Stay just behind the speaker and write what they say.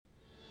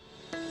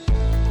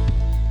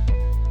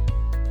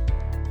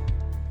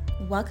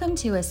Welcome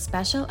to a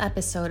special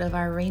episode of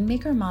our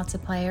Rainmaker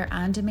Multiplier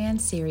On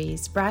Demand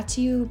series brought to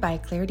you by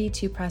Clarity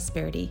to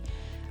Prosperity.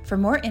 For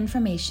more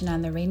information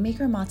on the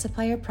Rainmaker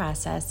Multiplier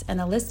process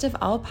and a list of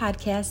all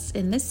podcasts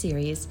in this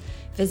series,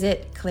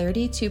 visit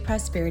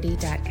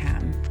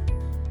claritytoprosperity.com.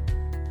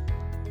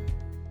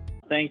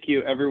 Thank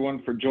you,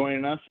 everyone, for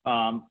joining us.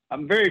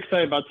 I'm very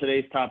excited about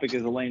today's topic,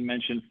 as Elaine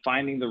mentioned,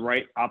 finding the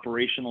right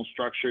operational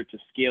structure to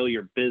scale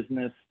your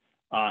business.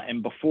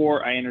 And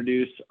before I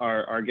introduce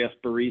our guest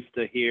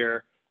barista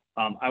here,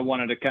 I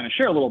wanted to kind of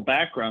share a little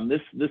background.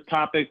 This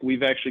topic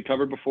we've actually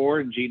covered before,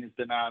 and Gene has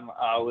been on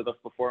with us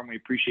before, and we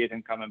appreciate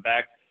him coming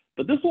back.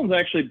 But this one's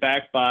actually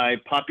backed by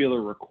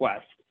popular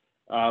request.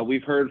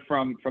 We've heard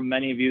from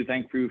many of you.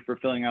 Thank you for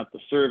filling out the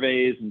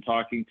surveys and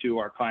talking to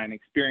our client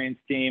experience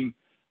team.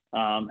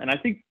 And I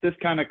think this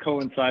kind of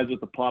coincides with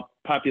the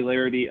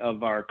popularity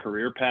of our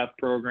Career Path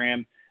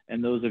program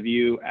and those of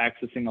you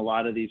accessing a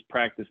lot of these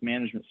practice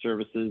management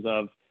services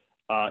of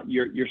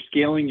you're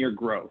scaling your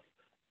growth.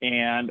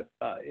 And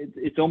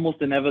it's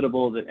almost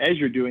inevitable that as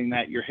you're doing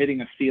that, you're hitting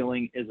a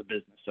ceiling as a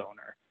business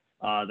owner.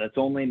 That's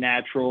only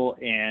natural,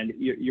 and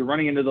you're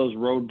running into those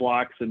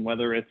roadblocks, and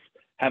whether it's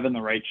having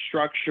the right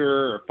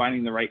structure or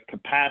finding the right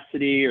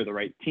capacity or the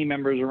right team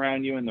members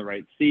around you in the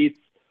right seats,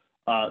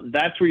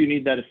 that's where you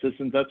need that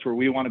assistance. That's where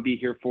we want to be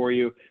here for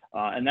you.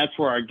 And that's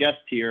where our guest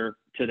here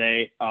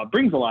today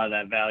brings a lot of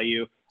that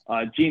value.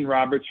 Gene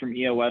Roberts from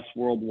EOS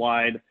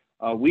Worldwide.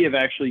 We have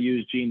actually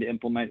used Gene to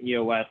implement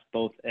EOS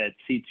both at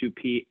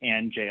C2P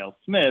and JL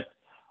Smith.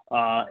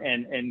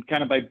 And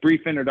kind of by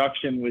brief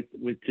introduction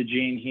to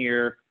Gene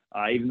here,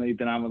 even though you've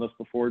been on with us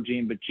before,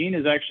 Gene, but Gene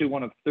is actually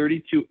one of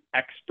 32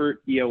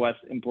 expert EOS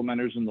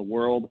implementers in the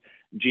world.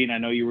 Gene, I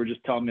know you were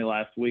just telling me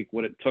last week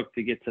what it took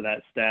to get to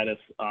that status.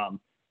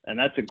 And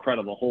that's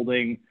incredible,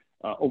 holding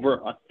over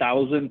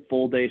 1,000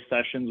 full-day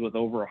sessions with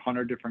over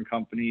 100 different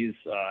companies.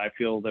 I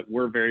feel that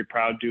we're very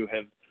proud to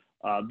have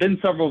been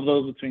several of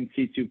those between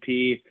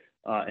C2P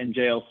and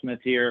JL Smith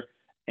here.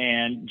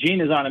 And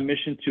Gene is on a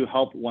mission to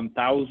help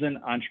 1,000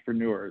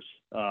 entrepreneurs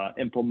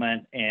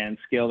implement and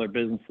scale their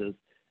businesses.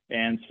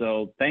 And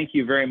so thank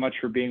you very much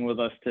for being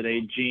with us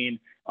today, Gene.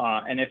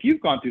 And if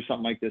you've gone through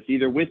something like this,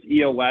 either with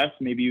EOS,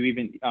 maybe you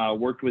even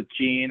worked with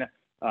Gene,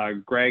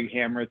 Greg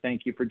Hammer,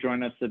 thank you for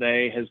joining us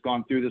today, has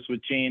gone through this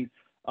with Gene.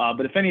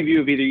 But if any of you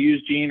have either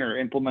used Gene or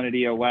implemented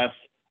EOS,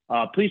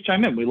 please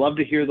chime in. We love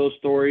to hear those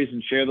stories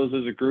and share those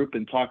as a group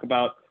and talk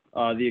about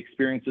the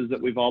experiences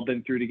that we've all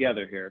been through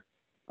together here.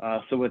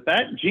 So with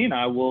that, Gene,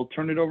 I will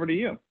turn it over to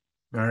you.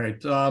 All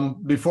right.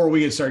 Before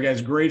we get started,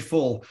 guys,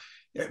 grateful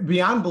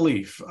beyond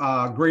belief,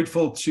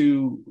 grateful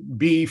to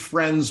be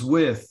friends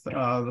with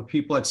the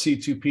people at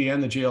C2P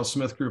and the JL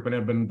Smith Group, and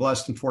have been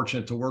blessed and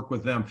fortunate to work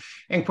with them.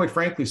 And quite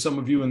frankly, some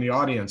of you in the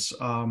audience,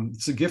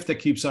 it's a gift that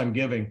keeps on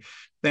giving.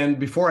 And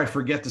before I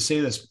forget to say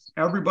this,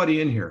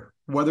 everybody in here,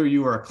 whether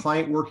you are a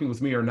client working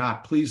with me or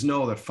not, please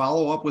know that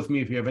follow up with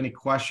me if you have any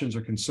questions or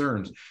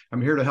concerns.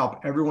 I'm here to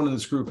help everyone in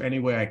this group any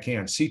way I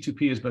can.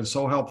 C2P has been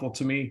so helpful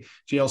to me.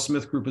 JL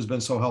Smith Group has been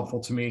so helpful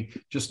to me.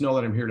 Just know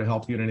that I'm here to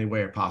help you in any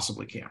way I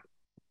possibly can.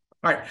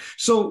 All right.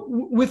 So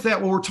with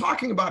that, what we're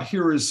talking about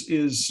here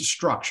is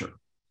structure.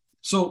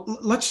 So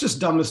let's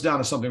just dumb this down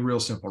to something real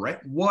simple,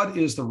 right? What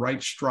is the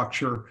right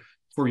structure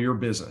for your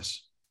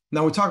business?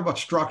 Now, we talk about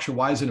structure.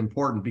 Why is it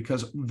important?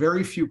 Because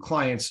very few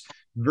clients,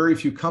 very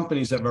few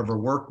companies I've ever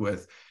worked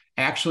with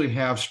actually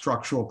have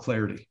structural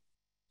clarity.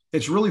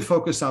 It's really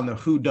focused on the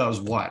who does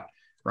what,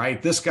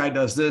 right? This guy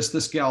does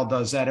this gal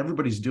does that.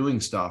 Everybody's doing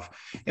stuff.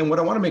 And what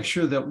I want to make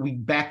sure that we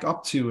back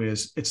up to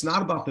is it's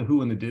not about the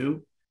who and the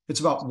do. It's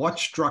about what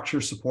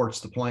structure supports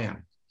the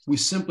plan. We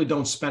simply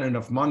don't spend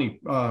enough money.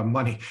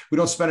 We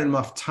don't spend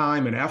enough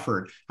time and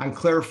effort on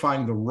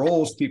clarifying the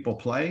roles people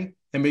play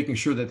and making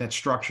sure that that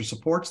structure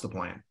supports the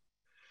plan.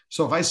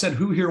 So if I said,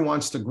 who here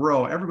wants to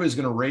grow? Everybody's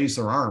going to raise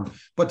their arm.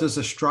 But does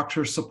the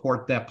structure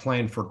support that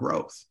plan for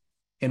growth?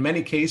 In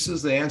many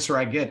cases, the answer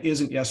I get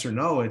isn't yes or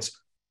no. It's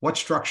what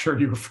structure are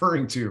you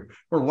referring to,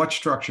 or what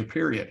structure,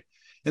 period.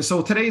 And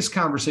so today's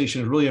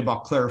conversation is really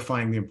about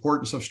clarifying the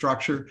importance of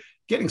structure,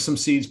 getting some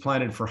seeds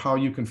planted for how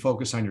you can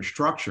focus on your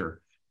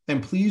structure.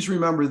 And please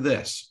remember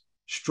this: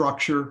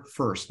 structure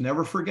first.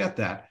 Never forget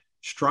that.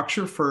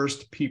 Structure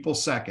first, people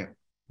second.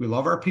 We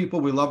love our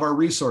people. We love our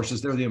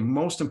resources. They're the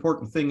most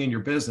important thing in your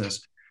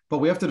business. But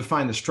we have to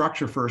define the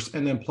structure first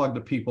and then plug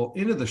the people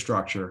into the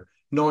structure,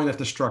 knowing that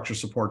the structure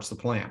supports the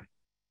plan.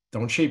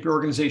 Don't shape your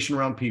organization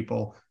around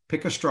people.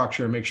 Pick a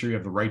structure and make sure you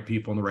have the right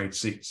people in the right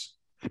seats.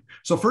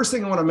 So first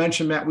thing I want to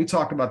mention, Matt, we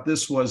talked about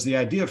this, was the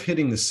idea of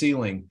hitting the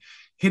ceiling.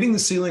 Hitting the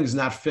ceiling is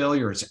not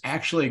failure. It's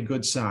actually a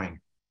good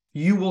sign.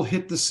 You will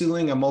hit the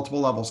ceiling on multiple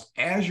levels.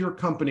 As your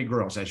company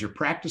grows, as your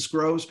practice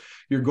grows,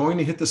 you're going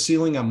to hit the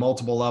ceiling on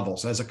multiple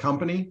levels. As a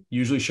company,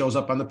 usually shows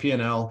up on the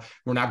P&L.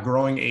 We're not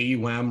growing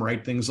AUM,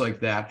 right? Things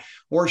like that.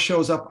 Or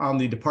shows up on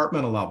the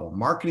departmental level.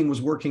 Marketing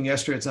was working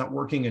yesterday. It's not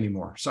working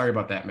anymore. Sorry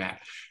about that,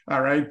 Matt.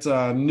 All right.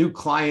 New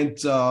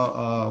client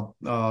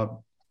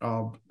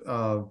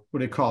what do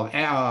they call it?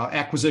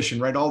 Acquisition,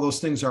 right? All those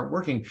things aren't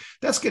working.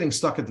 That's getting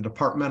stuck at the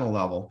departmental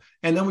level.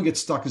 And then we get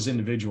stuck as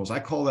individuals. I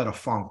call that a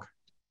funk.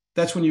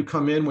 That's when you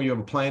come in, when you have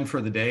a plan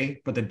for the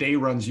day, but the day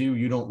runs you,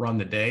 you don't run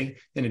the day.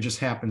 And it just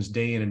happens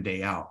day in and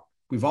day out.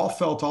 We've all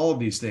felt all of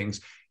these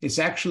things. It's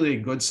actually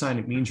a good sign.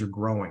 It means you're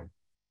growing.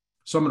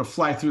 So I'm going to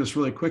fly through this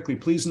really quickly.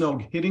 Please know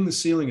hitting the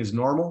ceiling is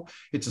normal.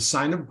 It's a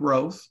sign of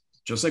growth.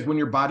 Just like when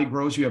your body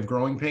grows, you have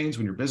growing pains.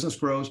 When your business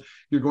grows,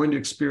 you're going to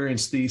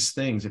experience these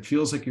things. It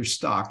feels like you're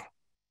stuck,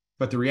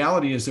 but the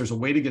reality is there's a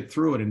way to get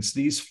through it. And it's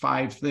these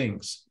 5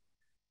 things.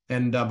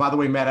 And by the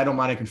way, Matt, I don't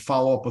mind. I can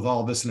follow up with all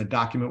of this in a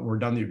document when we're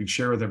done that you can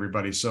share with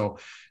everybody. So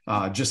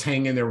just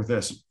hang in there with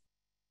this.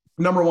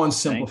 Number 1,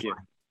 simplify.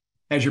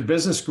 As your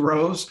business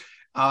grows,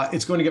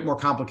 it's going to get more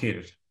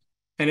complicated.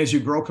 And as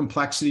you grow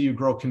complexity, you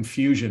grow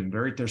confusion.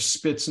 There's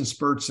spits and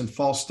spurts and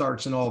false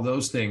starts and all of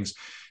those things.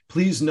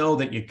 Please know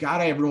that you got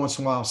to every once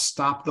in a while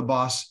stop the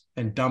bus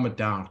and dumb it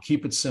down.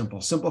 Keep it simple.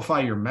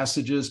 Simplify your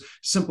messages,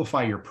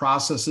 simplify your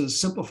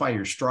processes, simplify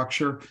your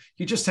structure.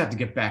 You just have to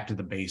get back to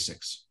the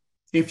basics.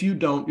 If you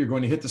don't, you're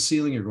going to hit the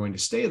ceiling. You're going to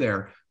stay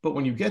there. But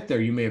when you get there,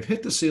 you may have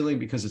hit the ceiling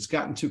because it's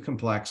gotten too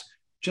complex.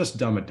 Just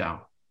dumb it down.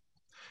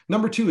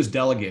 Number 2 is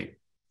delegate.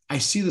 I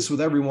see this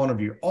with every one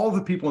of you. All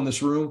the people in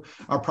this room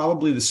are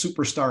probably the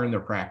superstar in their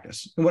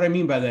practice. And what I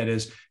mean by that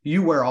is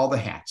you wear all the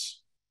hats.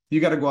 You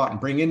got to go out and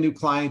bring in new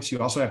clients. You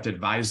also have to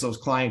advise those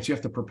clients. You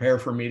have to prepare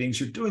for meetings.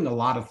 You're doing a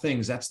lot of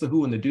things. That's the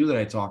who and the do that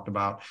I talked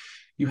about.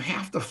 You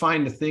have to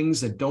find the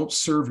things that don't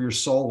serve your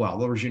soul well. In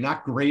other words, you're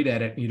not great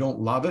at it and you don't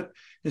love it,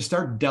 and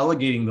start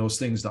delegating those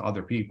things to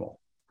other people.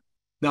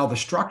 Now, the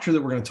structure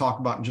that we're going to talk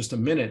about in just a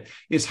minute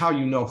is how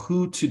you know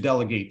who to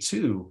delegate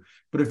to.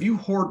 But if you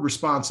hoard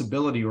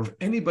responsibility, or if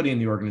anybody in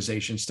the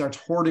organization starts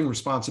hoarding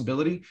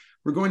responsibility,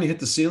 we're going to hit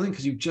the ceiling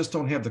because you just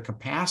don't have the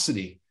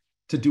capacity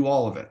to do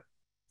all of it.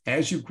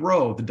 As you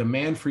grow, the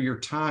demand for your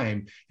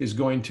time is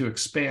going to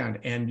expand,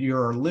 and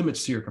there are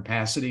limits to your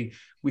capacity.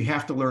 We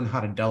have to learn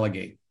how to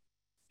delegate.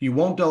 You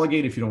won't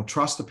delegate if you don't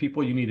trust the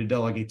people you need to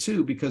delegate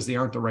to because they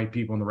aren't the right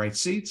people in the right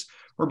seats,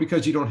 or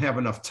because you don't have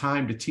enough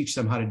time to teach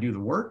them how to do the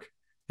work.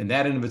 And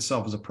that in of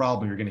itself is a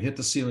problem. You're going to hit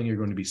the ceiling. You're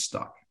going to be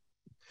stuck.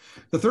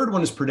 The third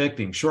one is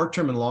predicting,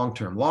 short-term and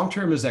long-term.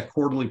 Long-term is that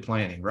quarterly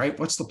planning, right?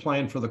 What's the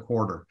plan for the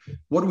quarter?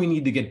 What do we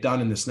need to get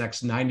done in this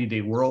next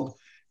 90-day world?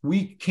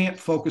 We can't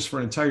focus for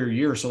an entire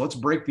year. So let's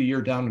break the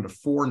year down into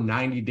 4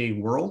 90-day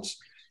worlds,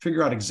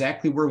 figure out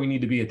exactly where we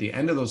need to be at the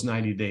end of those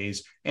 90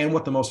 days and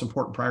what the most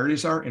important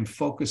priorities are, and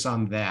focus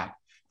on that.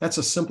 That's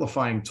a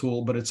simplifying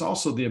tool, but it's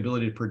also the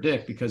ability to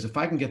predict, because if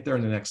I can get there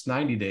in the next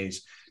 90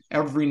 days,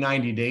 every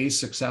 90 days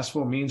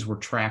successful means we're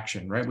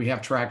traction, right? We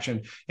have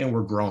traction and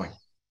we're growing.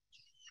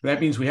 That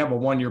means we have a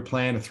 1-year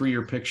plan, a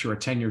 3-year picture, a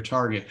 10-year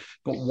target,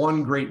 but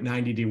one great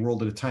 90-day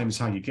world at a time is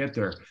how you get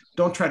there.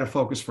 Don't try to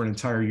focus for an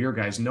entire year,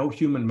 guys. No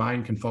human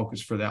mind can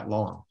focus for that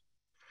long.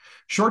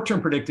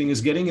 Short-term predicting is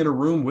getting in a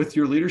room with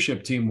your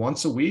leadership team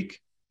once a week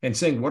and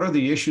saying, what are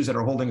the issues that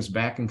are holding us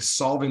back, and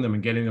solving them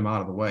and getting them out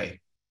of the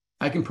way.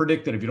 I can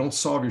predict that if you don't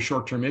solve your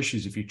short-term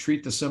issues, if you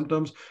treat the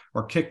symptoms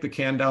or kick the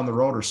can down the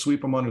road or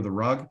sweep them under the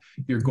rug,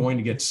 you're going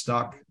to get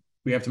stuck.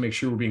 We have to make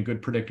sure we're being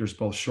good predictors,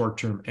 both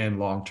short-term and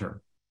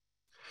long-term.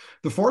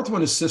 The fourth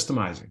one is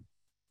systemizing.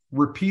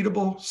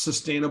 Repeatable,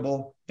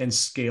 sustainable, and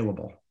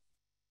scalable.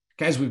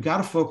 Guys, we've got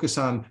to focus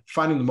on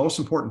finding the most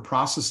important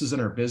processes in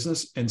our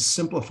business and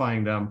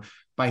simplifying them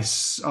by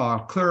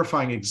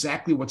clarifying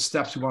exactly what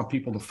steps we want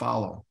people to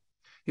follow.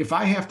 If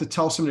I have to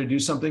tell someone to do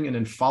something and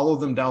then follow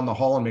them down the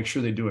hall and make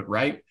sure they do it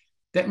right,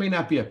 that may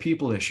not be a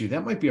people issue.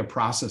 That might be a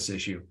process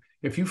issue.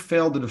 If you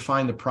fail to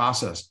define the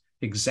process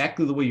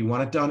exactly the way you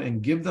want it done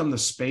and give them the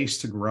space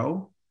to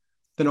grow,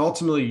 then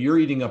ultimately you're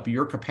eating up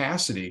your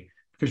capacity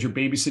because you're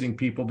babysitting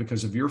people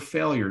because of your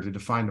failure to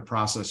define the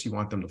process you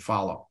want them to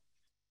follow.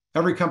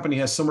 Every company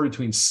has somewhere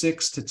between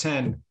 6 to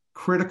 10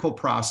 critical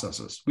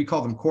processes. We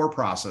call them core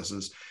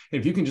processes. And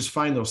if you can just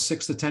find those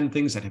 6 to 10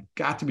 things that have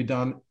got to be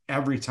done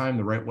every time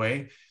the right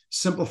way,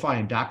 simplify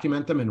and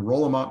document them and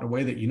roll them out in a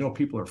way that you know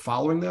people are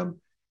following them,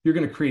 you're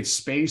going to create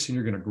space and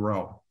you're going to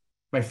grow.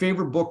 My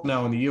favorite book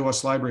now in the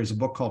EOS library is a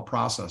book called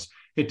Process.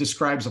 It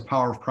describes the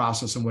power of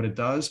process and what it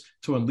does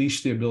to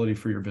unleash the ability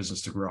for your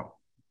business to grow.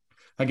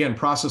 Again,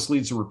 process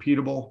leads to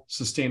repeatable,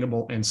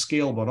 sustainable, and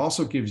scalable. It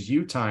also gives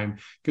you time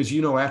because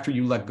you know after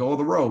you let go of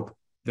the rope,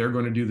 they're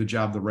going to do the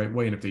job the right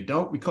way. And if they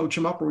don't, we coach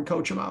them up or we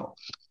coach them out.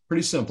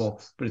 Pretty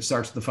simple, but it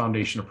starts with the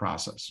foundation of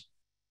process.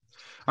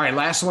 All right,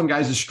 last one,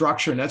 guys, is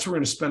structure. And that's where we're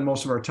going to spend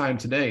most of our time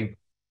today.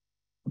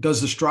 Does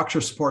the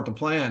structure support the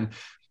plan?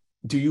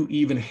 Do you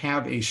even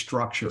have a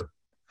structure?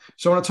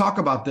 So I want to talk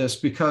about this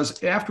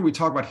because after we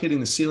talk about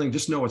hitting the ceiling,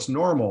 just know it's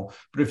normal.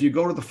 But if you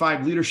go to the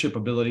 5 leadership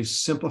abilities,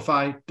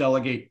 simplify,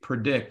 delegate,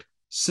 predict,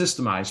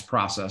 systemize,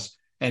 process,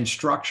 and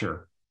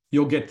structure,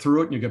 you'll get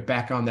through it and you get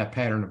back on that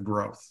pattern of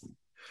growth.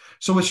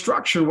 So with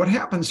structure, what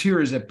happens here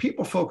is that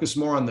people focus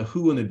more on the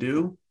who and the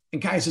do.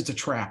 And guys, it's a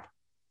trap,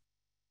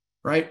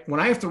 right?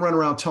 When I have to run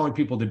around telling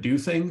people to do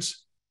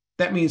things,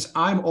 that means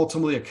I'm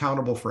ultimately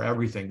accountable for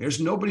everything. There's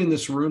nobody in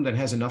this room that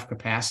has enough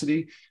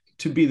capacity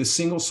to be the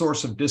single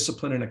source of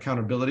discipline and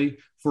accountability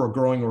for a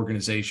growing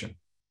organization.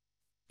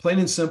 Plain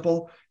and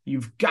simple,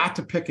 you've got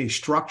to pick a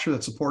structure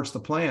that supports the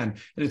plan.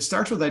 And it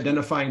starts with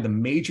identifying the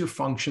major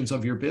functions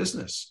of your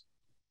business,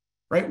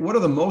 right? What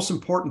are the most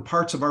important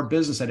parts of our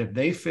business that if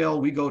they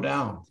fail, we go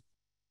down?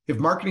 If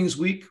marketing is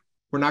weak,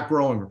 we're not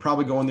growing. We're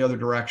probably going the other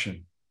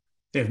direction.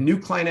 If new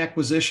client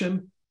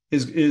acquisition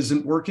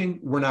isn't working,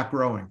 we're not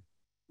growing.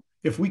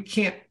 If we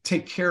can't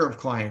take care of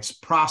clients,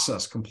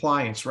 process,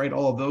 compliance, right?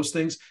 All of those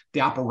things,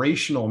 the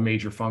operational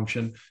major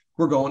function,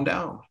 we're going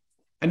down.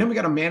 And then we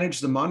got to manage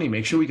the money,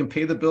 make sure we can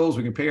pay the bills,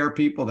 we can pay our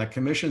people, that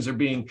commissions are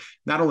being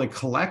not only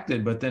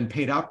collected, but then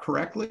paid out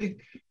correctly.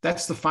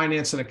 That's the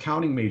finance and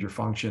accounting major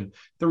function.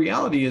 The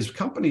reality is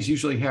companies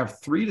usually have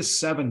 3 to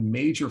 7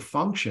 major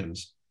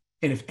functions.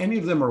 And if any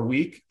of them are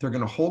weak, they're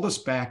going to hold us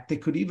back. They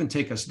could even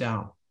take us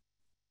down.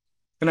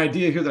 An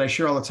idea here that I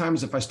share all the time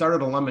is if I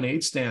started a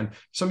lemonade stand,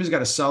 somebody's got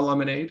to sell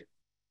lemonade,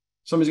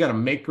 somebody's got to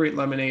make great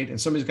lemonade,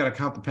 and somebody's got to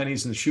count the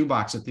pennies in the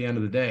shoebox at the end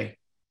of the day.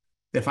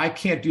 If I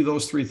can't do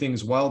those 3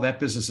 things well, that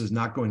business is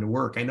not going to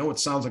work. I know it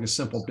sounds like a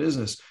simple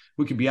business.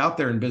 We could be out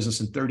there in business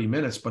in 30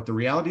 minutes, but the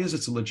reality is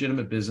it's a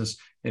legitimate business.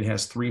 It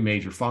has 3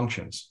 major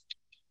functions.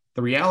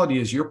 The reality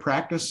is your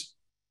practice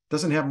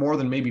doesn't have more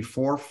than maybe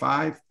 4,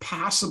 5,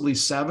 possibly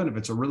 7 if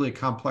it's a really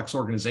complex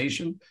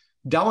organization.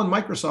 Dell and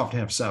Microsoft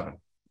have 7.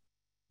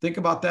 Think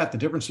about that. The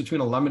difference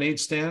between a lemonade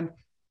stand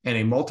and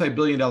a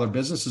multi-billion-dollar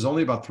business is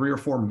only about 3 or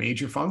 4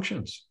 major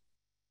functions.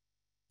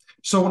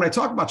 So when I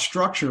talk about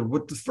structure,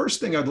 what the first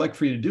thing I'd like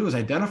for you to do is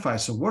identify,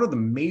 so what are the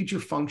major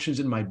functions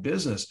in my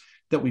business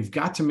that we've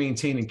got to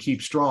maintain and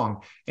keep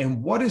strong?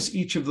 And what is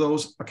each of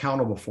those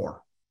accountable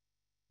for?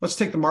 Let's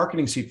take the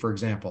marketing seat, for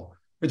example.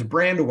 It's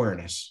brand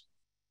awareness,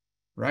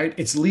 right?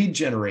 It's lead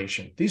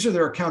generation. These are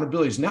their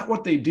accountabilities, not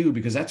what they do,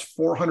 because that's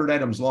 400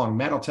 items long.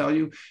 Matt will tell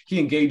you he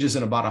engages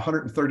in about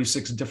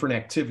 136 different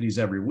activities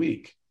every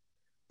week.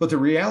 But the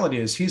reality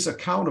is he's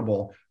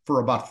accountable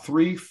for about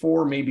 3,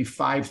 4, maybe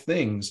 5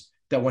 things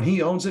that when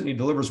he owns it and he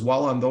delivers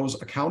well on those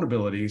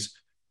accountabilities,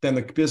 then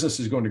the business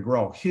is going to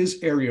grow. His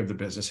area of the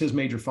business, his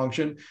major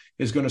function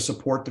is going to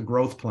support the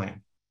growth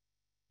plan.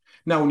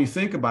 Now, when you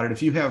think about it,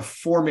 if you have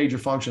 4 major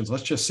functions,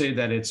 let's just say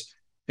that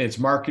it's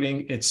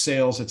marketing, it's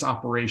sales, it's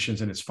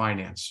operations, and it's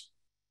finance.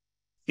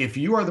 If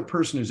you are the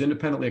person who's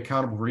independently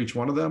accountable for each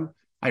one of them,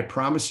 I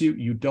promise you,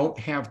 you don't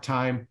have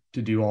time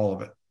to do all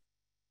of it.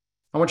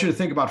 I want you to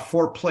think about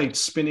 4 plates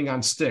spinning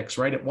on sticks,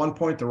 right? At one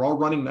point, they're all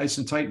running nice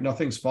and tight,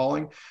 nothing's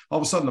falling. All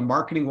of a sudden, the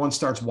marketing one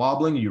starts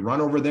wobbling. You run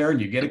over there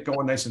and you get it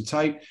going nice and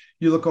tight.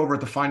 You look over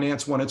at the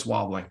finance one, it's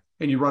wobbling,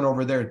 and you run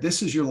over there.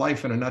 This is your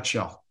life in a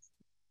nutshell.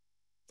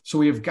 So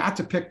we have got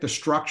to pick the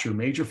structure,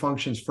 major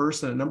functions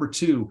first. And at number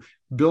 2,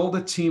 build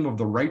a team of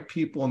the right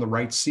people in the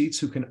right seats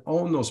who can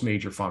own those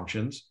major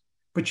functions.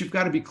 But you've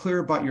got to be clear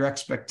about your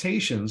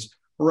expectations,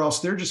 or else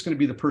they're just going to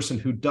be the person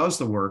who does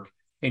the work,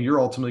 and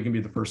you're ultimately going to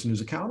be the person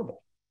who's accountable.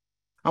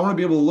 I want to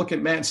be able to look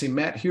at Matt and say,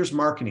 Matt, here's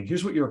marketing.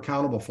 Here's what you're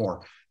accountable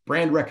for.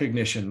 Brand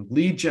recognition,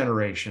 lead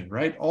generation,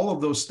 right? All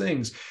of those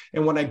things.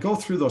 And when I go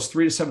through those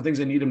 3 to 7 things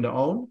I need him to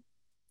own,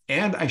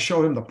 and I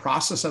show him the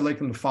process I'd like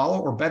him to follow,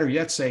 or better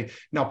yet, say,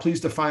 now please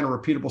define a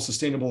repeatable,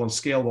 sustainable, and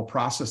scalable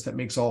process that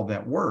makes all of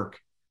that work.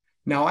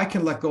 Now I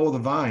can let go of the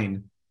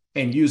vine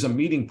and use a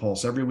meeting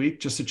pulse every week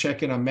just to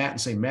check in on Matt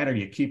and say, Matt, are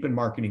you keeping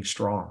marketing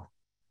strong?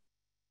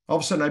 All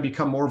of a sudden, I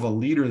become more of a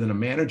leader than a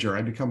manager.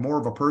 I become more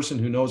of a person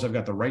who knows I've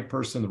got the right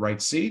person in the right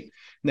seat,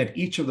 and that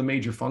each of the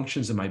major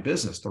functions in my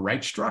business, the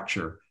right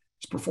structure,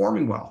 is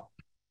performing well.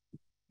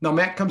 Now,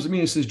 Matt comes to me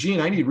and says, Gene,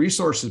 I need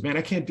resources, man.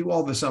 I can't do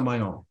all this on my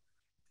own.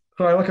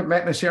 So I look at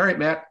Matt and I say, all right,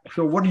 Matt,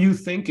 so what are you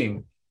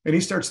thinking? And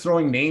he starts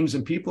throwing names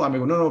and people. I'm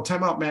going, no,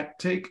 time out, Matt.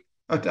 Take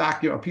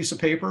a piece of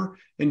paper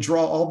and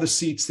draw all the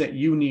seats that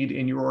you need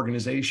in your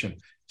organization.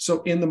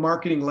 So in the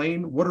marketing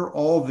lane, what are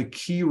all the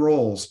key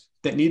roles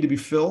that need to be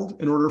filled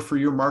in order for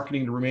your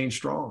marketing to remain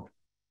strong?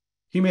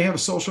 He may have a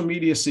social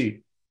media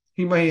seat.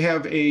 He may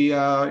have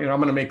I'm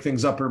going to make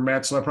things up here,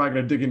 Matt, so I'm probably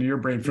going to dig into your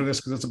brain for this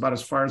because it's about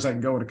as far as I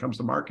can go when it comes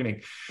to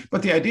marketing.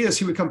 But the idea is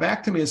he would come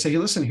back to me and say, hey,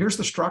 listen, here's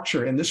the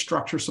structure, and this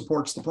structure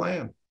supports the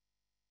plan.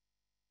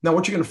 Now,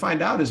 what you're going to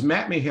find out is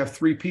Matt may have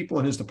 3 people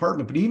in his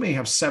department, but he may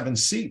have 7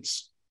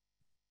 seats.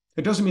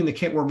 It doesn't mean they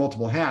can't wear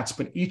multiple hats,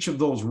 but each of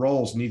those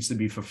roles needs to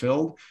be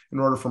fulfilled in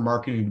order for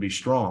marketing to be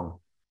strong.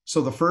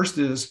 So the first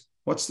is,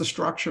 what's the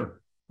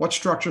structure? What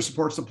structure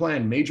supports the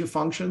plan? Major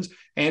functions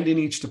and in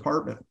each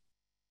department.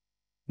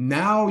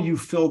 Now you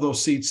fill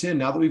those seats in.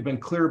 Now that we've been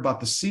clear about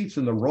the seats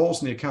and the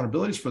roles and the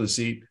accountabilities for the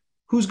seat,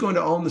 who's going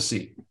to own the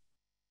seat?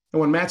 And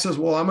when Matt says,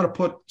 well, I'm going to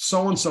put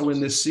so-and-so in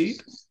this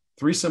seat,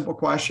 3 simple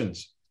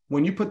questions.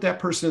 When you put that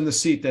person in the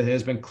seat that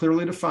has been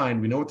clearly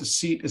defined, we know what the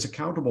seat is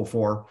accountable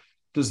for.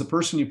 Does the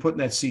person you put in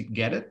that seat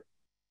get it?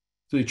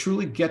 Do they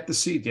truly get the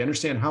seat? Do they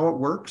understand how it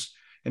works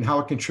and how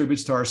it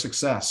contributes to our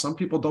success? Some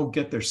people don't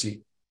get their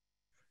seat.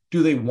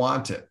 Do they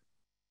want it?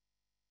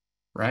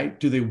 Right?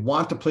 Do they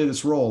want to play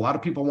this role? A lot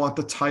of people want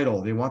the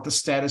title. They want the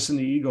status and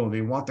the ego.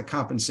 They want the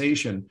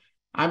compensation.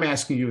 I'm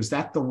asking you, is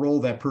that the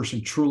role that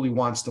person truly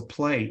wants to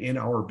play in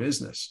our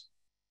business?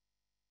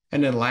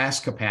 And then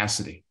last,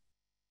 capacity.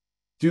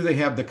 Do they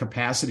have the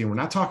capacity? We're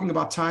not talking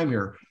about time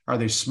here. Are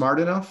they smart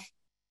enough?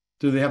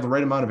 Do they have the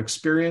right amount of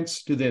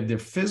experience? Do they have the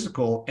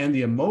physical and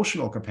the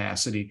emotional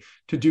capacity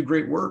to do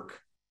great work?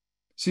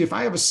 See, if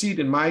I have a seat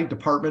in my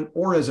department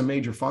or as a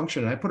major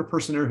function, and I put a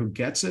person there who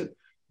gets it,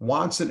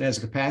 wants it, and has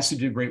a capacity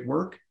to do great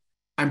work,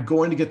 I'm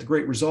going to get the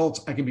great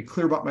results. I can be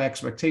clear about my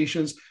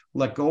expectations,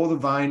 let go of the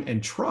vine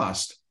and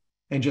trust,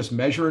 and just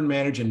measure and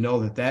manage and know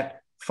that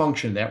that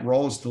function, that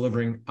role is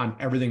delivering on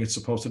everything it's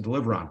supposed to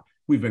deliver on.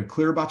 We've been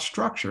clear about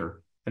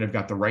structure and have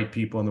got the right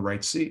people in the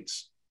right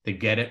seats. They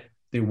get it,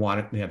 they want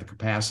it, and they have the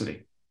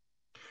capacity.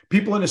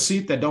 People in a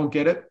seat that don't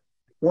get it,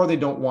 or they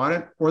don't want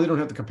it, or they don't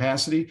have the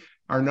capacity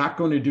are not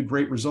going to do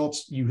great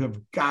results. You have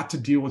got to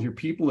deal with your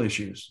people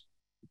issues.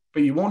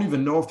 But you won't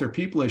even know if they're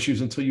people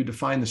issues until you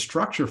define the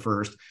structure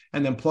first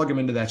and then plug them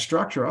into that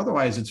structure.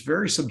 Otherwise, it's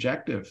very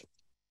subjective.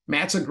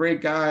 Matt's a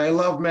great guy. I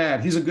love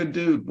Matt. He's a good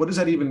dude. What does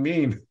that even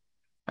mean?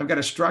 I've got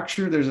a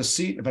structure. There's a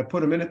seat. If I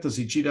put him in it, does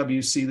he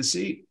GWC the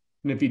seat?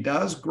 And if he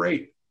does,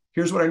 great.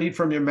 Here's what I need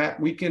from you,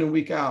 Matt, week in and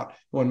week out.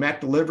 When Matt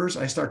delivers,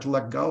 I start to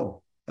let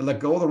go. I let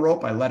go of the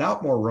rope. I let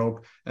out more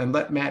rope and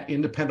let Matt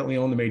independently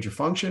own the major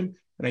function.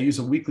 And I use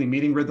a weekly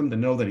meeting rhythm to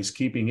know that he's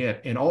keeping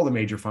it in all the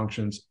major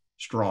functions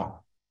strong.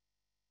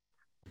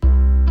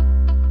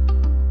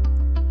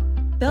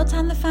 Built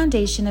on the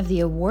foundation of the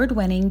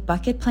award-winning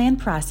Bucket Plan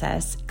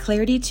process,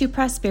 Clarity to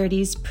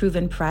Prosperity's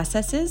proven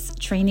processes,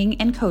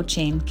 training, and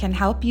coaching can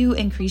help you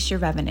increase your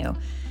revenue.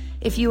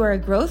 If you are a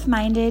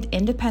growth-minded,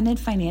 independent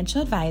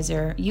financial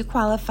advisor, you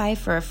qualify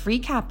for a free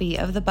copy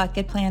of the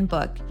Bucket Plan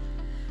book.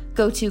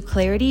 Go to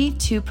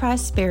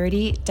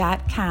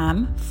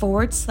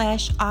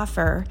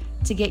claritytoprosperity.com/offer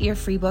to get your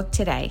free book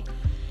today.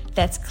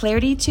 That's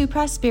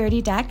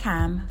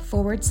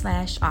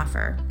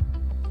claritytoprosperity.com/offer.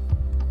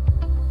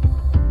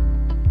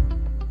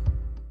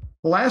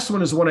 The last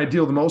one is the one I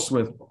deal the most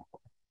with.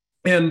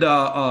 And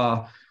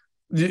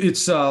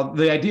it's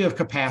the idea of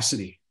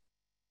capacity.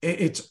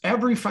 It's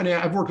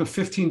I've worked with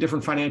 15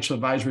 different financial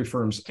advisory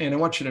firms, and I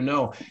want you to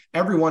know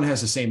everyone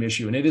has the same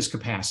issue, and it is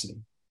capacity.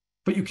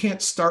 But you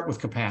can't start with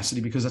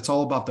capacity because it's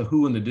all about the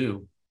who and the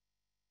do,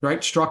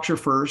 right? Structure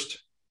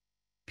first,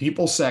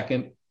 people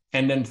second,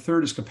 and then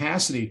third is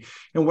capacity.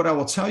 And what I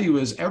will tell you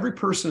is every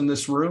person in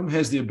this room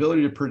has the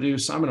ability to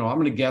produce, I'm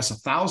going to guess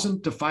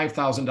 $1,000 to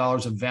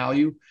 $5,000 of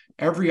value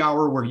every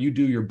hour where you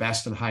do your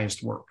best and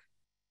highest work.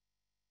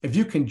 If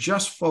you can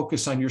just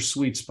focus on your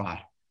sweet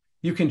spot,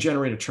 you can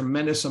generate a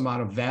tremendous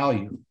amount of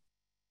value.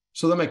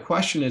 So then my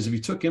question is, if you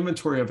took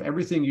inventory of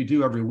everything you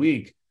do every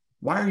week,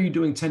 why are you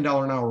doing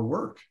 $10 an hour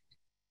work?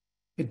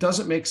 It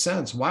doesn't make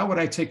sense. Why would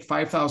I take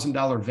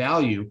 $5,000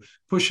 value,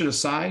 push it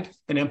aside,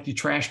 and empty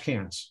trash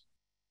cans?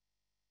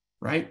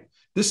 Right?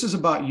 This is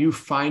about you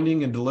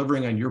finding and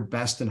delivering on your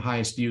best and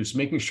highest use,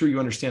 making sure you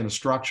understand the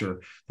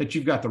structure, that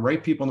you've got the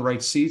right people in the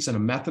right seats and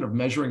a method of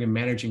measuring and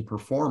managing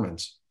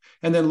performance.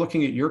 And then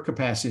looking at your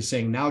capacity,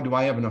 saying, now do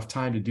I have enough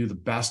time to do the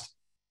best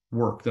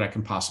work that I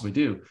can possibly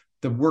do?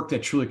 The work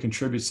that truly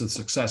contributes to the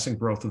success and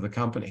growth of the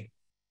company.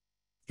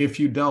 If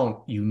you don't,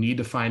 you need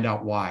to find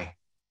out why.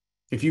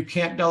 If you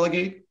can't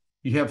delegate,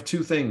 you have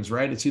two things,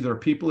 right? It's either a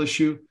people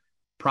issue,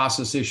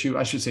 process issue,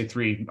 I should say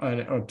three,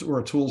 or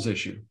a tools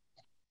issue.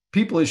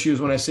 People issues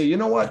when I say, you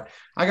know what,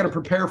 I got to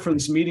prepare for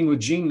this meeting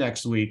with Gene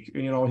next week.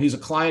 You know, he's a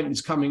client,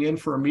 he's coming in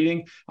for a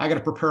meeting. I got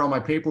to prepare all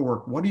my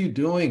paperwork. What are you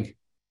doing?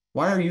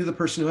 Why are you the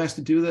person who has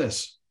to do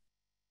this?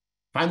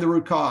 Find the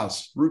root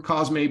cause. Root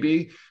cause may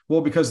be, well,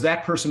 because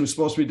that person who's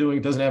supposed to be doing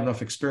it doesn't have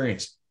enough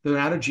experience. They're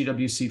not a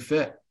GWC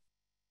fit.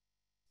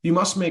 You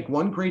must make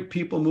one great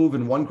people move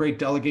and one great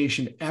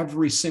delegation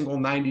every single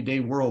 90-day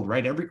world,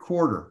 right? Every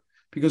quarter.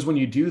 Because when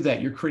you do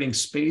that, you're creating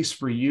space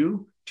for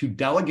you to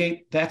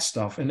delegate that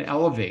stuff and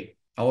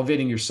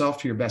elevating yourself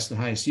to your best and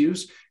highest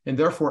use, and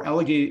therefore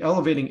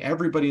elevating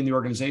everybody in the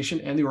organization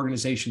and the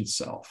organization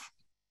itself.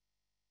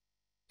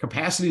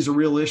 Capacity is a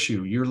real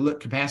issue. Your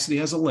capacity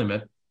has a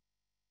limit.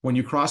 When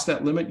you cross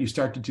that limit, you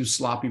start to do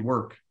sloppy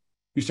work.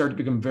 You start to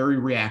become very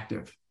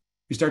reactive.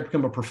 You start to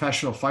become a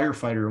professional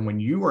firefighter. And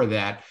when you are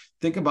that,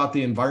 think about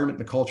the environment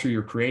and the culture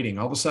you're creating.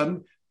 All of a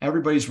sudden,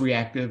 everybody's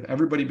reactive.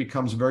 Everybody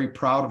becomes very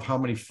proud of how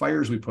many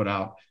fires we put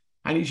out.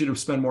 I need you to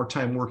spend more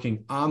time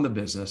working on the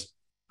business,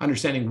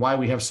 understanding why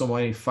we have so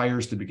many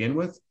fires to begin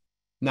with,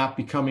 not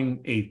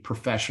becoming a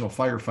professional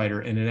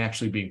firefighter and then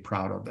actually being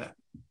proud of that.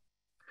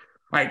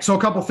 All right, so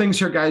a couple things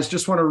here, guys.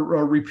 Just want to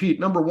repeat.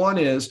 Number one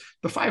is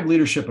the 5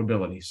 leadership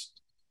abilities.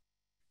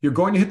 You're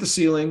going to hit the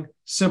ceiling,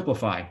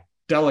 simplify,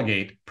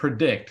 delegate,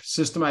 predict,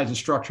 systemize, and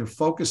structure.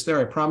 Focus there.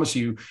 I promise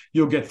you,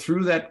 you'll get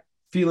through that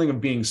feeling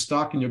of being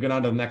stuck and you'll get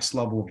on to the next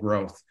level of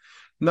growth.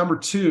 Number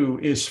 2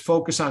 is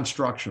focus on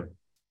structure.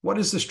 What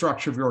is the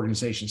structure of your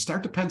organization?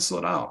 Start to pencil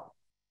it out.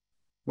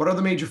 What are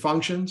the major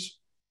functions?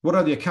 What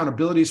are the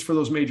accountabilities for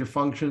those major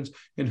functions?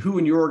 And who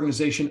in your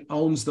organization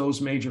owns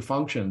those major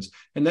functions?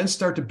 And then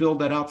start to build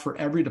that out for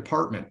every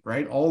department,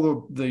 right?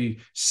 All the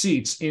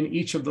seats in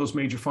each of those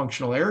major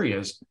functional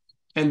areas.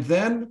 And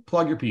then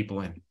plug your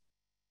people in.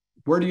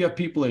 Where do you have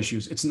people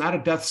issues? It's not a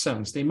death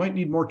sentence. They might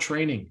need more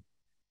training.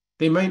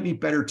 They might need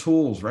better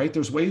tools, right?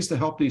 There's ways to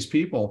help these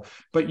people,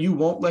 but you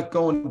won't let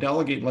go and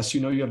delegate unless you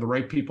know you have the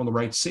right people in the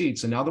right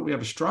seats. And now that we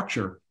have a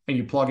structure and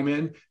you plug them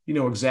in, you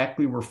know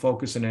exactly where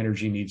focus and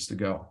energy needs to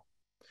go.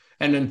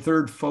 And then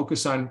third,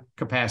 focus on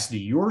capacity.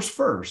 Yours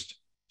first,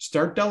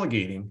 start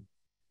delegating.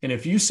 And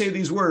if you say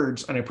these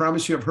words, and I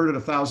promise you I've heard it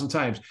 1,000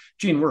 times,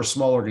 Gene, we're a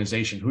small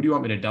organization. Who do you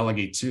want me to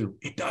delegate to?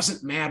 It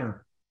doesn't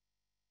matter.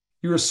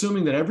 You're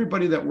assuming that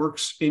everybody that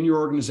works in your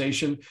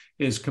organization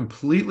is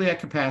completely at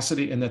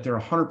capacity and that they're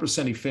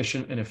 100%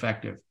 efficient and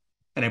effective.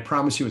 And I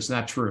promise you it's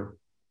not true.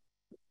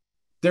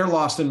 They're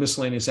lost in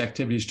miscellaneous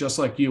activities just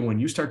like you. When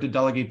you start to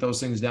delegate those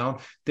things down,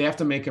 they have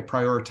to make a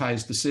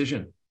prioritized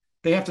decision.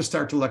 They have to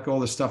start to let go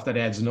of the stuff that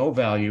adds no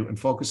value and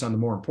focus on the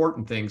more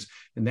important things.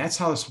 And that's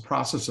how this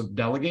process of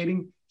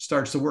delegating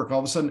starts to work. All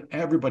of a sudden,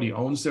 everybody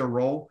owns their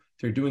role.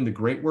 They're doing the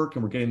great work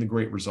and we're getting the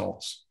great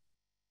results.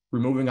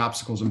 Removing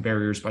obstacles and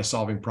barriers by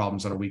solving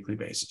problems on a weekly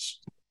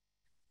basis.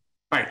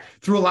 All right,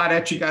 threw a lot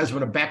at you guys. I'm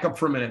going to back up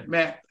for a minute.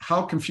 Matt,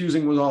 how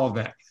confusing was all of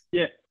that?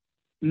 Yeah,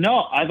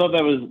 no, I thought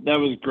that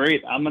was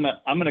great. I'm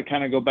gonna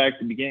kind of go back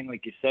to the beginning,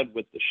 like you said,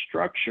 with the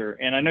structure.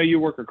 And I know you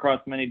work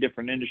across many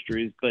different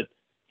industries, but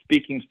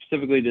speaking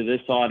specifically to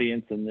this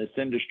audience and this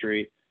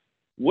industry,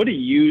 what do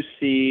you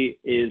see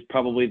is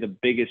probably the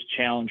biggest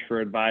challenge for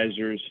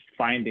advisors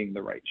finding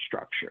the right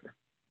structure,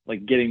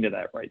 like getting to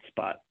that right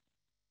spot?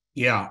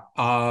 Yeah,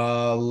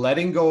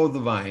 letting go of the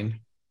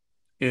vine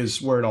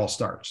is where it all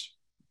starts,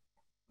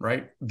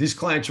 right? These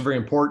clients are very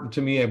important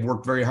to me. I've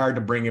worked very hard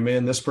to bring them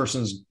in. This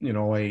person's, you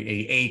know,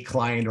 a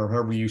client or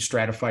however you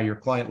stratify your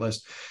client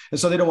list. And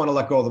so they don't want to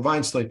let go of the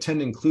vine, so they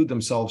tend to include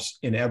themselves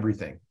in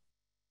everything.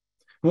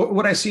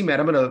 What I see, Matt,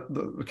 I'm going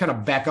to kind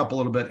of back up a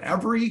little bit.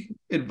 Every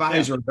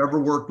advisor I've ever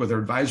worked with or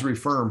advisory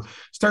firm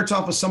starts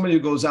off with somebody who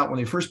goes out when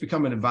they first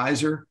become an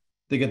advisor.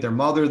 They get their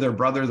mother, their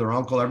brother, their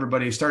uncle,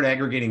 everybody start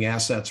aggregating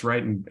assets,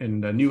 right?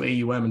 And new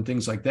AUM and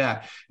things like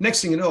that.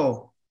 Next thing you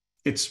know,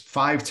 it's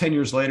 5-10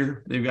 years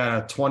later, they've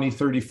got a 20,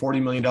 30,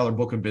 $40 million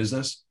book of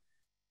business.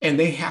 And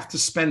they have to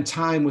spend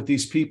time with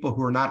these people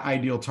who are not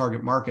ideal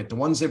target market. The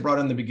ones they brought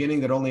in the beginning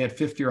that only had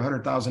 $50,000 or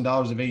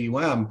 $100,000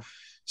 of AUM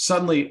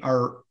suddenly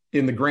are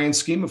in the grand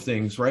scheme of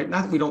things, right?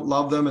 Not that we don't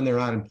love them and they're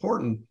not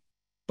important,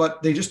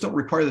 but they just don't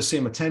require the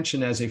same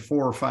attention as a $4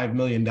 or $5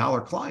 million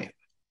client.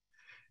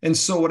 And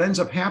so what ends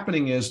up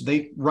happening is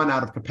they run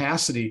out of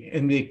capacity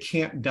and they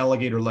can't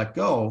delegate or let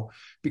go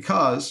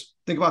because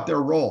think about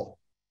their role.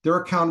 They're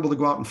accountable to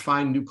go out and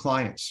find new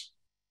clients.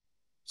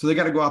 So they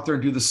got to go out there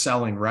and do the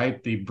selling,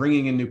 right? The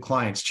bringing in new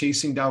clients,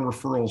 chasing down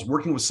referrals,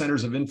 working with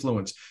centers of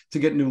influence to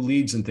get new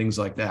leads and things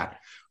like that.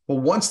 Well,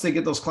 once they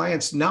get those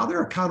clients, now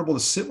they're accountable to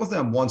sit with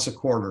them once a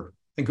quarter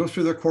and go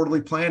through their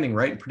quarterly planning,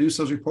 right? And produce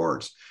those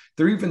reports.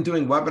 They're even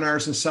doing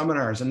webinars and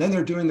seminars, and then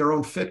they're doing their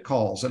own fit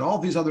calls, and all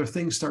these other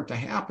things start to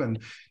happen.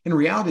 In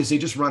reality, they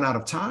just run out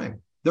of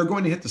time. They're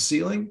going to hit the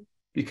ceiling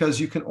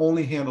because you can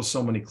only handle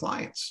so many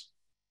clients.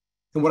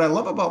 And what I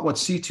love about what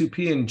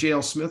C2P and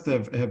JL Smith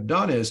have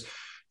done is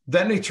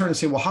then they turn and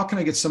say, well, how can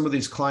I get some of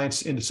these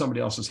clients into somebody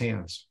else's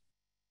hands?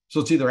 So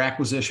it's either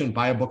acquisition,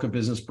 buy a book of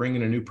business, bring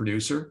in a new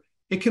producer.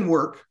 It can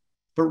work,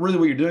 but really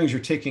what you're doing is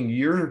you're taking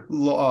your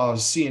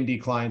C&D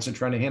clients and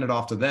trying to hand it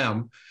off to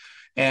them.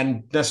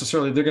 And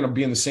necessarily they're going to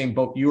be in the same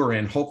boat you are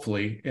in,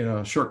 hopefully in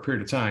a short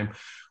period of time.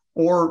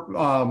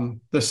 Or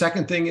the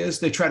second thing is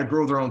they try to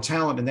grow their own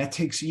talent, and that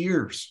takes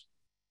years.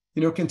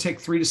 You know, it can take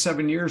 3 to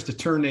 7 years to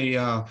turn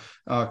a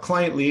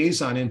client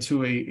liaison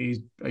into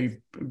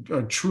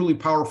a truly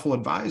powerful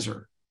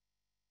advisor.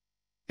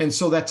 And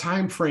so that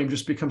time frame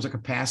just becomes a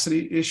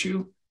capacity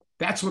issue.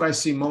 That's what I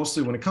see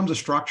mostly when it comes to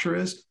structure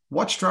is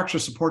what structure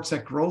supports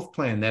that growth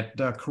plan,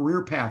 that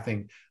career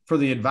pathing for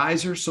the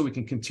advisor so we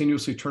can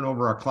continuously turn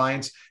over our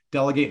clients,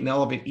 delegate and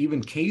elevate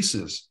even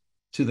cases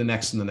to the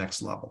next and the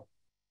next level.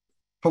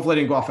 Hopefully I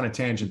didn't go off on a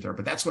tangent there,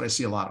 but that's what I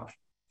see a lot of.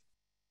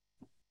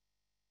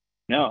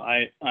 No,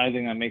 I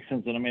think that makes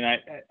sense. And I mean,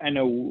 I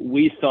know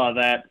we saw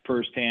that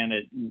firsthand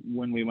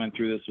when we went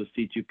through this with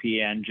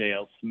C2P and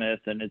JL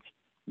Smith, and it's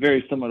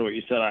very similar to what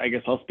you said. I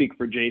guess I'll speak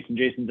for Jason.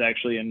 Jason's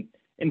actually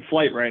in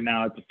flight right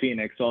now at the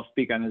Phoenix, so I'll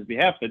speak on his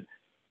behalf. But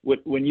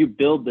when you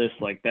build this,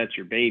 like that's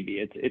your baby,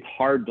 it's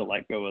hard to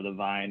let go of the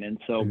vine. And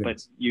so, but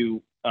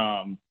you,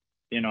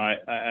 you know,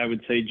 I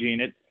would say,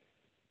 Gene, it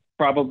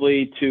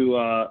probably to,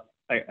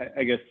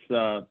 I guess,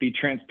 be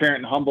transparent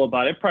and humble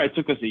about it, probably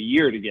took us a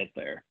year to get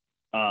there.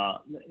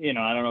 You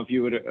know, I don't know if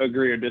you would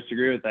agree or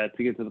disagree with that,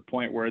 to get to the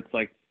point where it's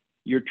like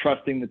you're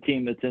trusting the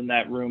team that's in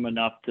that room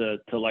enough to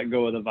let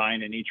go of the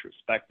vine in each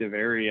respective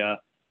area.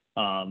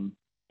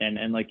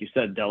 And like you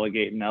said,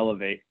 delegate and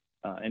elevate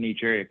in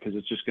each area, because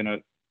it's just going to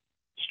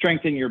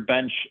strengthen your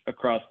bench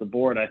across the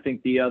board. I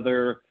think the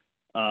other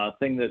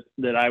thing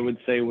that I would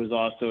say was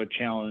also a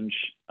challenge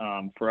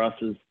for us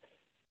is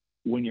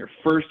when you're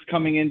first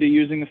coming into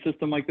using a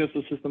system like this,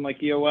 a system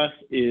like EOS,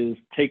 is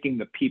taking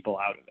the people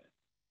out of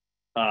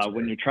it.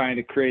 When you're trying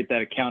to create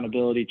that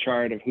accountability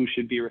chart of who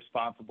should be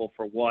responsible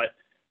for what,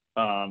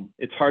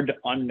 it's hard to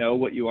unknow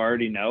what you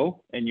already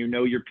know, and you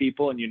know your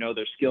people and you know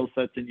their skill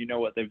sets and you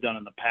know what they've done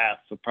in the past.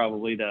 So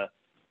probably to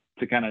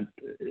kind of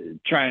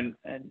try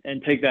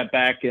and take that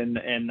back and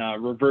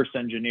reverse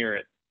engineer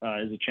it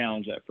is a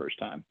challenge that first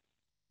time.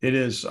 It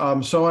is. So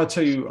I want to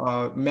tell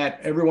you, Matt,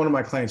 every one of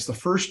my clients, the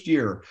first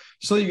year,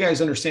 so you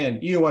guys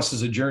understand, EOS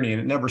is a journey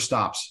and it never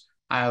stops.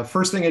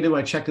 First thing I did when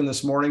I checked in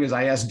this morning is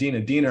I asked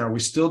Dina, are we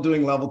still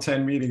doing level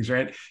 10 meetings,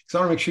 right? Because I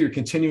want to make sure you're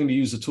continuing to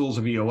use the tools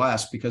of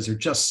EOS because they're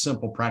just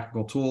simple,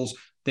 practical tools.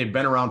 They've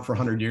been around for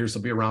 100 years.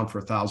 They'll be around for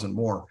 1,000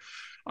 more.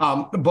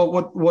 But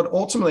what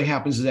ultimately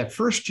happens is that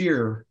first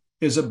year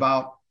is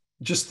about,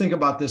 just think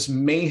about this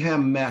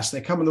mayhem mess.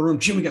 They come in the room,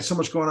 Jim, we got so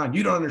much going on.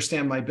 You don't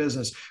understand my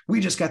business. We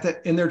just got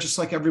that. And they're just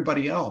like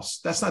everybody else.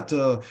 That's not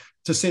to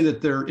say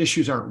that their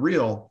issues aren't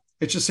real.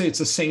 It's just say it's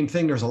the same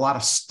thing. There's a lot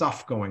of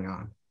stuff going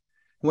on.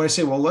 When I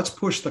say, well, let's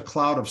push the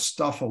cloud of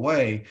stuff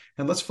away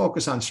and let's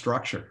focus on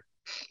structure.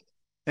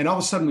 And all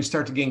of a sudden we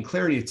start to gain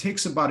clarity. It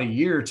takes about a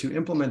year to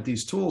implement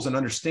these tools and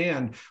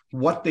understand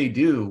what they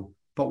do.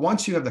 But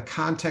once you have the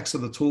context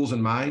of the tools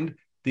in mind,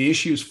 the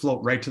issues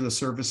float right to the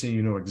surface and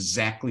you know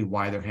exactly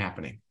why they're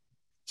happening.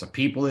 It's a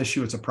people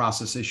issue, it's a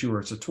process issue, or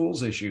it's a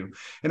tools issue.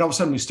 And all of a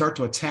sudden we start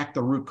to attack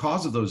the root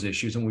cause of those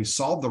issues and we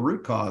solve the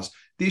root cause,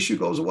 the issue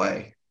goes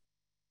away.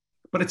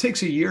 But it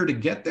takes a year to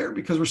get there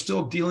because we're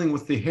still dealing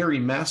with the hairy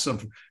mess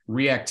of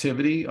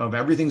reactivity, of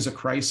everything's a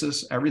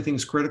crisis,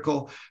 everything's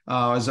critical.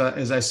 As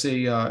I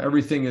say,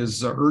 everything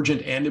is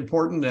urgent and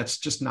important. That's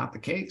just not the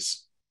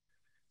case.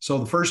 So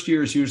the first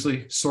year is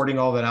usually sorting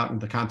all that out in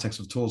the context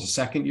of tools. The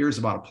second year is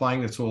about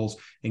applying the tools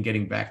and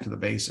getting back to the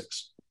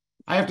basics.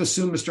 I have to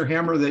assume, Mr.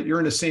 Hammer, that you're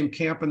in the same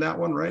camp in that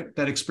one, right?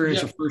 That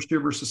experience of first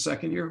year versus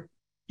second year?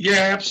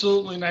 Yeah,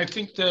 absolutely. And I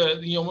think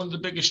one of the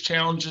biggest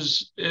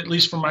challenges, at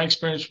least from my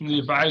experience from the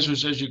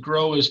advisors as you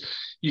grow, is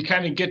you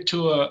kind of get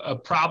to a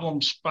problem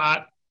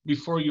spot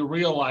before you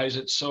realize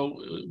it.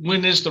 So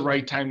when is the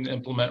right time to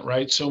implement,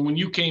 right? So when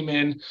you came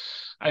in,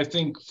 I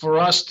think for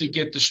us to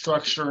get the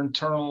structure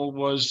internal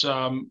was,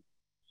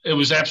 it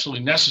was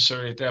absolutely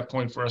necessary at that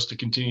point for us to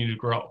continue to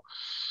grow.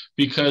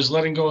 Because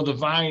letting go of the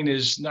vine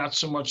is not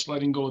so much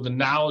letting go of the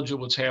knowledge of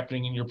what's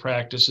happening in your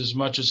practice as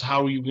much as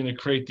how are you going to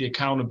create the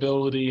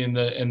accountability and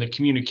the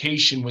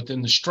communication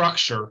within the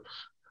structure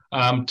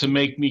to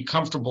make me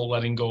comfortable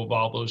letting go of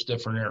all those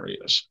different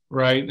areas,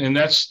 right? And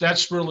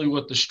that's really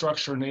what the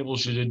structure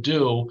enables you to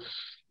do.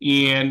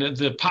 And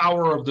the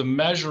power of the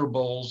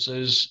measurables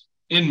is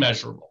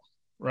immeasurable,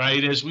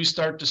 right? As we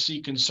start to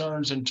see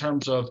concerns in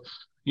terms of,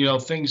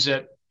 things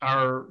that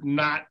are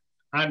not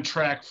on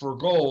track for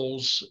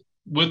goals,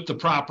 with the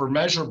proper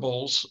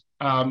measurables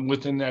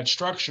within that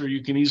structure,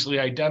 you can easily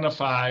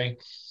identify,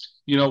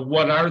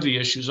 what are the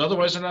issues.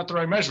 Otherwise, they're not the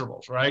right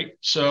measurables, right?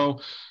 So,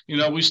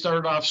 we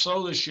started off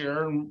slow this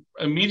year, and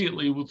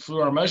immediately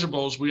through our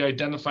measurables, we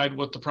identified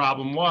what the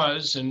problem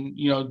was and,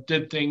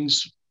 did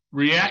things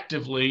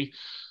reactively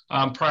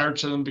prior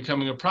to them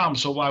becoming a problem.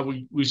 So while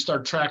we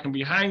start tracking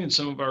behind in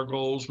some of our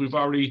goals, we've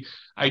already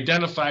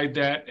identified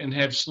that and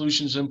have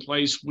solutions in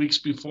place weeks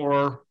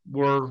before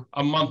we're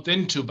a month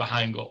into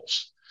behind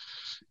goals.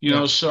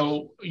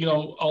 So,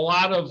 a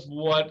lot of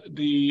what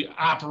the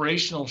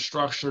operational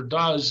structure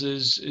does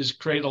is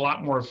create a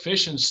lot more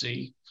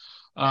efficiency,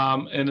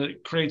 and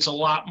it creates a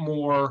lot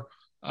more,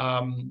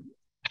 I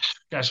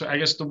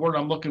guess the word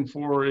I'm looking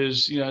for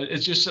is,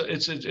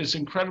 it's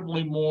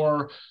incredibly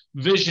more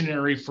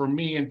visionary for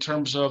me in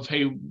terms of,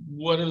 hey,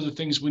 what are the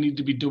things we need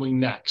to be doing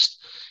next?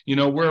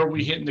 Where are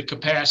we hitting the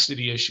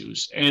capacity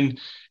issues? And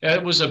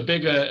that was a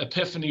big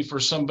epiphany for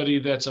somebody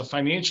that's a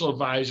financial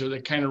advisor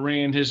that kind of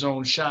ran his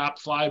own shop,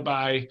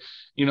 flyby,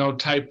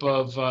 type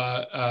of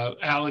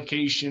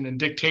allocation and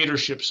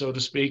dictatorship, so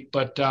to speak.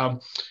 But,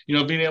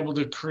 being able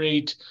to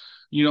create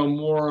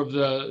more of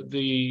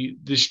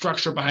the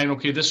structure behind,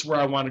 okay, this is where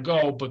I want to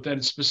go, but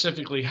then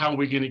specifically how are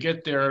we going to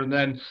get there, and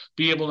then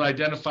be able to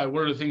identify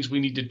what are the things we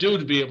need to do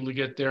to be able to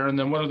get there, and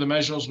then what are the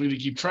measures we need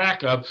to keep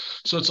track of.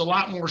 So it's a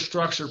lot more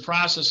structured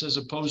process as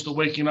opposed to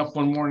waking up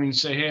one morning and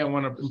say, hey, I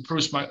want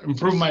to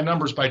improve my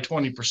numbers by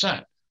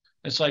 20%.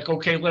 It's like,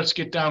 okay, let's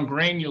get down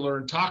granular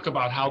and talk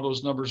about how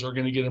those numbers are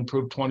going to get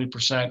improved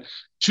 20%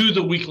 to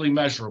the weekly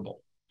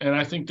measurable. And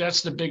I think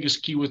that's the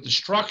biggest key with the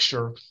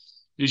structure,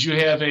 is you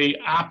have a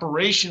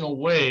operational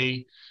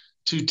way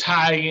to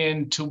tie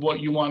into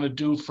what you want to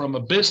do from a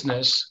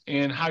business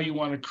and how you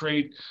want to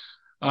create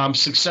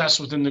success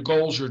within the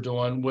goals you're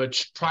doing,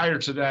 which prior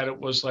to that, it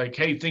was like,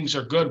 hey, things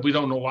are good. We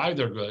don't know why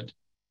they're good.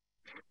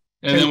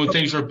 And then when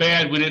things were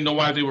bad, we didn't know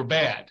why they were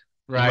bad.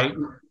 Right.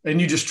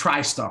 And you just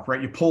try stuff,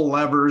 right? You pull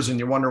levers and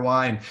you wonder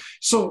why. And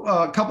so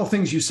a couple of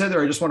things you said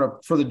there, I just want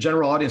to, for the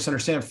general audience,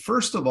 understand.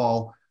 First of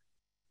all,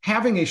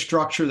 having a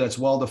structure that's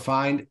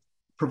well-defined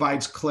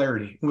provides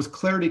clarity. And with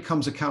clarity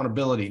comes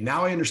accountability.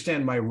 Now I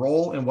understand my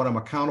role and what I'm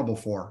accountable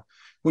for.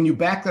 When you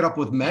back that up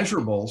with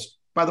measurables,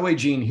 by the way,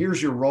 Gene,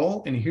 here's your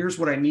role and here's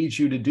what I need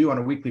you to do on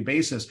a weekly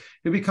basis,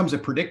 it becomes a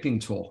predicting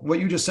tool. What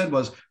you just said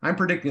was, I'm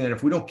predicting that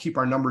if we don't keep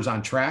our numbers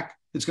on track,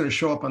 it's going to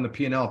show up on the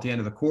P&L at the end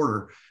of the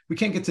quarter. We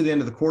can't get to the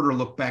end of the quarter,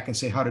 look back and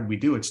say, how did we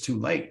do? It's too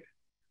late.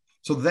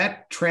 So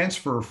that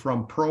transfer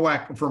from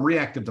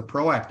reactive to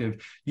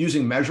proactive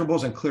using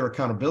measurables and clear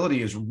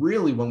accountability is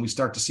really when we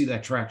start to see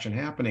that traction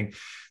happening.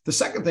 The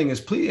second thing is,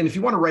 please, and if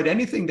you want to write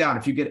anything down,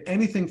 if you get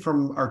anything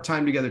from our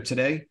time together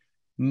today,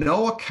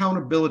 no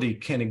accountability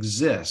can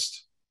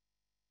exist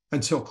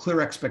until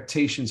clear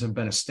expectations have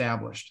been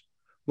established.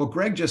 What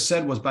Greg just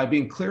said was by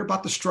being clear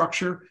about the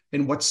structure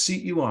and what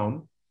seat you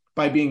own,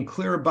 by being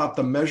clear about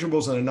the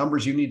measurables and the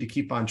numbers you need to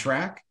keep on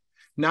track,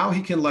 now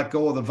he can let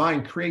go of the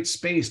vine, create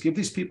space, give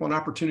these people an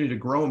opportunity to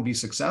grow and be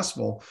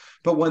successful.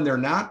 But when they're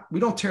not,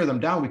 we don't tear them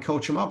down. We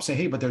coach them up, say,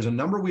 hey, but there's a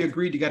number we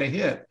agreed you got to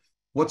hit.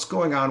 What's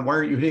going on? Why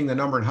aren't you hitting the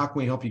number? And how can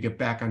we help you get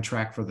back on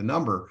track for the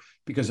number?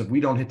 Because if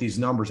we don't hit these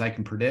numbers, I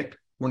can predict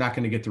we're not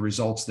going to get the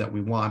results that we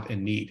want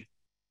and need.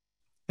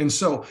 And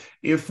so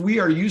if we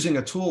are using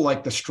a tool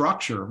like the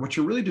structure, what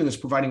you're really doing is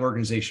providing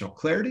organizational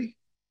clarity,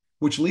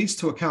 which leads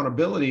to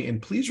accountability.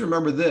 And please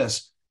remember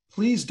this,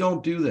 please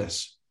don't do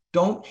this.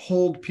 Don't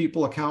hold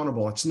people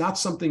accountable. It's not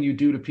something you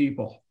do to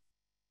people.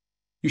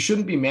 You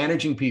shouldn't be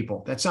managing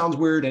people. That sounds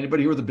weird.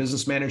 Anybody here with a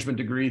business management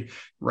degree,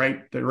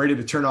 right? They're ready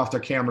to turn off their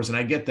cameras, and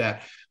I get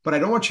that. But I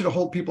don't want you to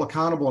hold people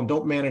accountable and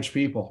don't manage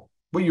people.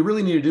 What you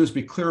really need to do is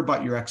be clear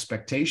about your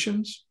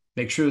expectations,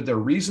 make sure that they're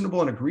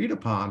reasonable and agreed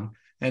upon,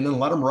 and then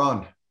let them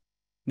run.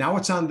 Now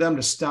it's on them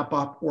to step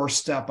up or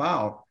step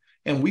out,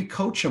 and we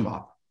coach them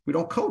up. We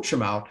don't coach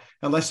them out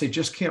unless they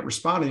just can't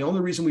respond. And the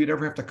only reason we'd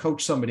ever have to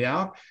coach somebody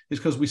out is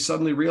because we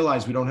suddenly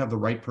realize we don't have the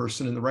right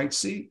person in the right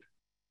seat.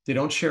 They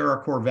don't share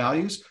our core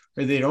values,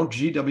 or they don't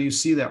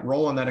GWC that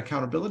role on that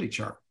accountability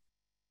chart.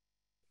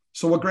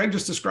 So what Greg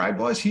just described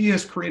was he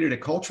has created a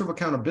culture of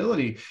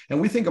accountability,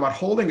 and we think about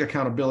holding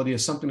accountability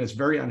as something that's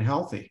very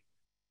unhealthy.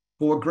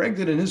 But what Greg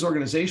did in his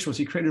organization was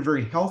he created a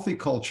very healthy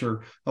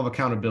culture of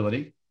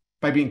accountability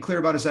by being clear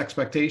about his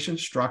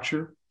expectations,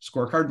 structure,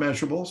 scorecard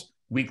measurables,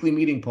 weekly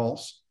meeting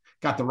pulse,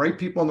 got the right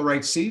people in the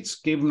right seats,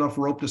 gave them enough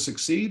rope to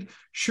succeed.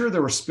 Sure,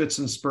 there were spits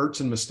and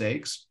spurts and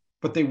mistakes,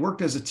 but they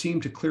worked as a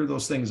team to clear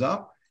those things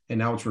up. And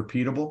now it's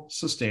repeatable,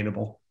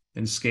 sustainable,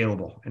 and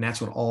scalable. And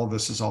that's what all of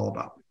this is all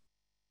about.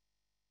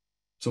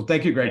 So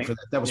thank you, Greg, for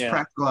that. That was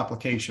practical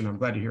application. I'm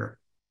glad to hear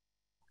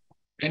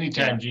it.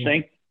 Anytime,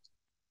 Gene.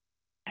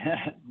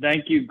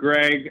 Thank you,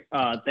 Greg.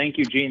 Thank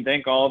you, Gene.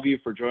 Thank all of you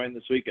for joining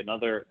this week.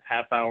 Another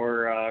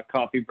half-hour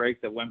coffee break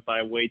that went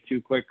by way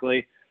too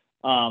quickly.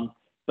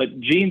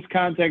 But Gene's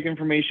contact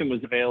information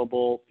was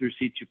available through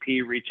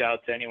C2P. Reach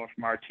out to anyone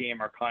from our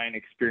team, our client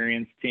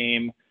experience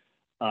team.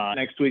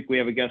 Next week, we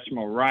have a guest from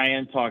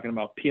Orion talking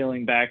about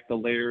peeling back the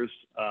layers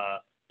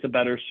to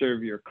better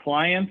serve your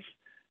clients.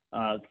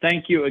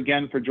 Thank you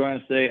again for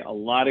joining us today. A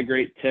lot of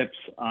great tips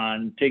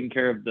on taking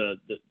care of the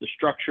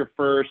structure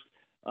first,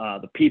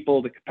 the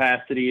people, the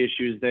capacity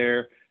issues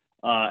there.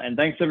 And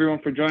thanks everyone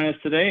for joining us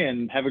today,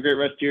 and have a great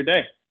rest of your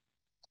day.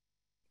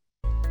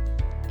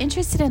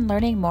 Interested in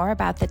learning more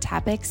about the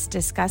topics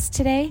discussed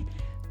today?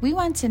 We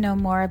want to know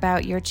more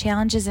about your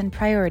challenges and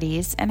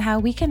priorities and how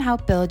we can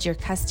help build your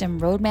custom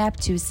roadmap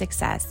to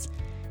success.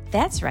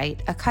 That's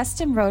right, a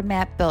custom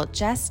roadmap built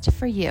just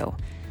for you.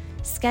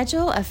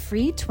 Schedule a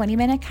free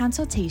 20-minute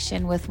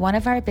consultation with one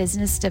of our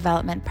business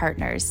development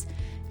partners.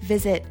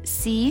 Visit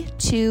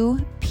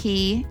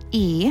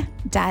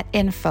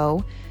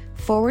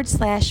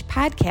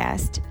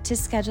c2pe.info/podcast to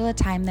schedule a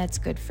time that's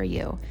good for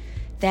you.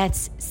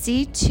 That's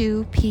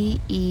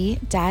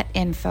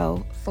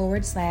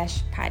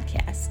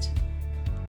c2pe.info/podcast.